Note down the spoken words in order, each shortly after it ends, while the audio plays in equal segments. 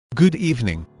Good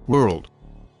evening, world.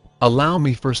 Allow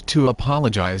me first to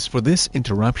apologize for this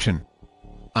interruption.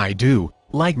 I do,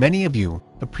 like many of you,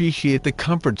 appreciate the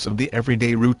comforts of the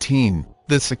everyday routine,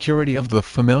 the security of the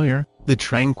familiar, the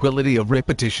tranquility of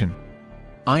repetition.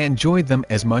 I enjoyed them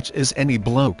as much as any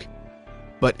bloke.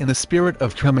 But in a spirit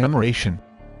of commemoration,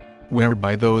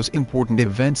 whereby those important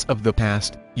events of the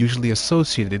past, usually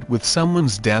associated with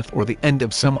someone's death or the end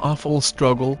of some awful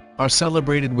struggle, are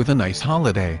celebrated with a nice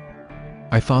holiday,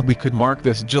 I thought we could mark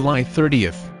this July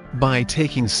 30th, by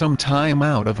taking some time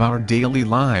out of our daily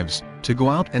lives, to go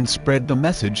out and spread the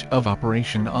message of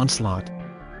Operation Onslaught.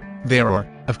 There are,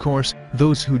 of course,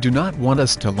 those who do not want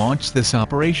us to launch this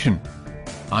operation.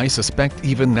 I suspect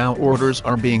even now orders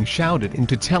are being shouted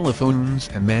into telephones,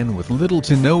 and men with little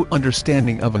to no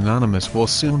understanding of Anonymous will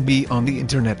soon be on the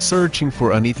internet searching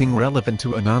for anything relevant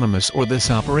to Anonymous or this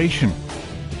operation.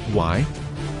 Why?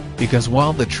 Because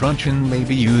while the truncheon may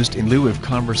be used in lieu of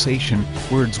conversation,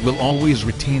 words will always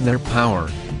retain their power.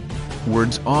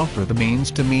 Words offer the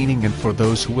means to meaning, and for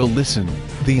those who will listen,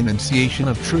 the enunciation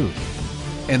of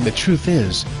truth. And the truth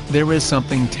is, there is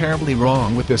something terribly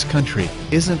wrong with this country,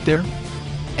 isn't there?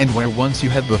 And where once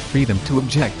you had the freedom to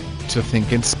object, to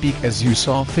think and speak as you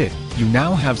saw fit, you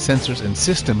now have censors and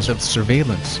systems of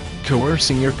surveillance,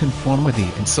 coercing your conformity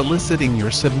and soliciting your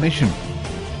submission.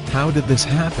 How did this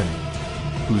happen?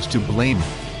 Who's to blame?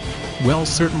 Well,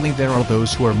 certainly there are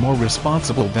those who are more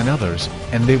responsible than others,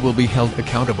 and they will be held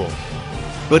accountable.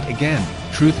 But again,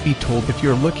 truth be told, if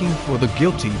you're looking for the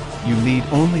guilty, you need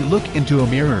only look into a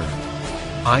mirror.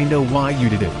 I know why you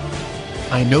did it.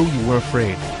 I know you were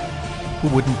afraid. Who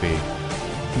wouldn't be?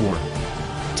 War,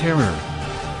 terror,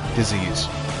 disease.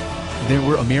 There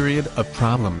were a myriad of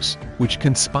problems, which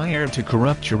conspired to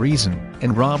corrupt your reason,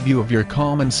 and rob you of your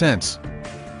common sense.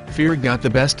 Fear got the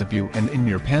best of you, and in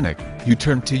your panic, you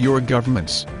turned to your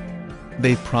governments.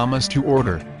 They promised you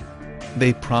order.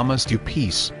 They promised you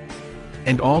peace.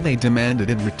 And all they demanded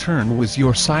in return was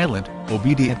your silent,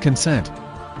 obedient consent.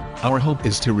 Our hope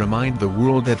is to remind the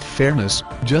world that fairness,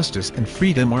 justice and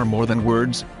freedom are more than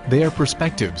words, they are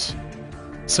perspectives.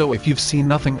 So if you've seen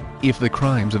nothing, if the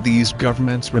crimes of these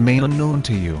governments remain unknown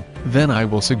to you, then I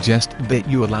will suggest that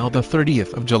you allow the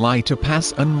 30th of July to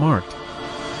pass unmarked.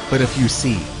 But if you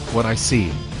see what I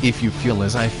see, if you feel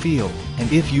as I feel,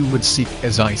 and if you would seek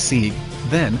as I seek,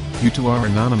 then you too are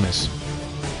Anonymous.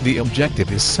 The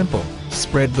objective is simple: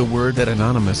 spread the word that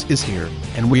Anonymous is here,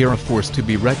 and we are a force to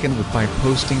be reckoned with by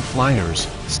posting flyers,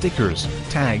 stickers,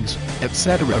 tags,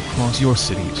 etc. across your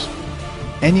cities.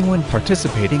 Anyone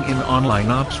participating in online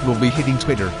ops will be hitting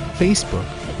Twitter, Facebook,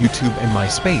 YouTube and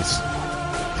MySpace.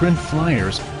 Print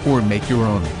flyers, or make your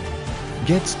own.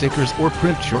 Get stickers or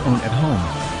print your own at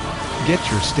home.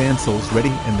 Get your stencils ready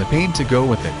and the paint to go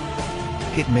with it.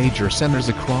 Hit major centers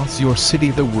across your city.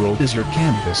 The world is your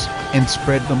canvas, and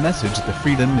spread the message that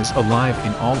freedom is alive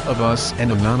in all of us,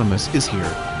 and Anonymous is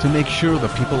here to make sure the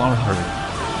people are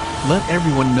heard. Let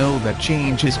everyone know that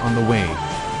change is on the way.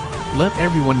 Let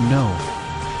everyone know.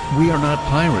 We are not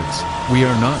pirates, we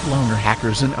are not loner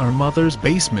hackers in our mother's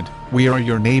basement, we are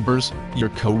your neighbors, your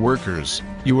co-workers,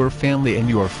 your family and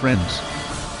your friends.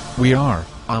 We are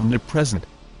omnipresent.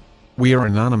 We are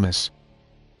Anonymous.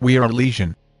 We are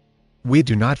Legion. We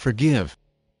do not forgive.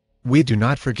 We do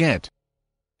not forget.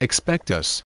 Expect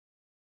us.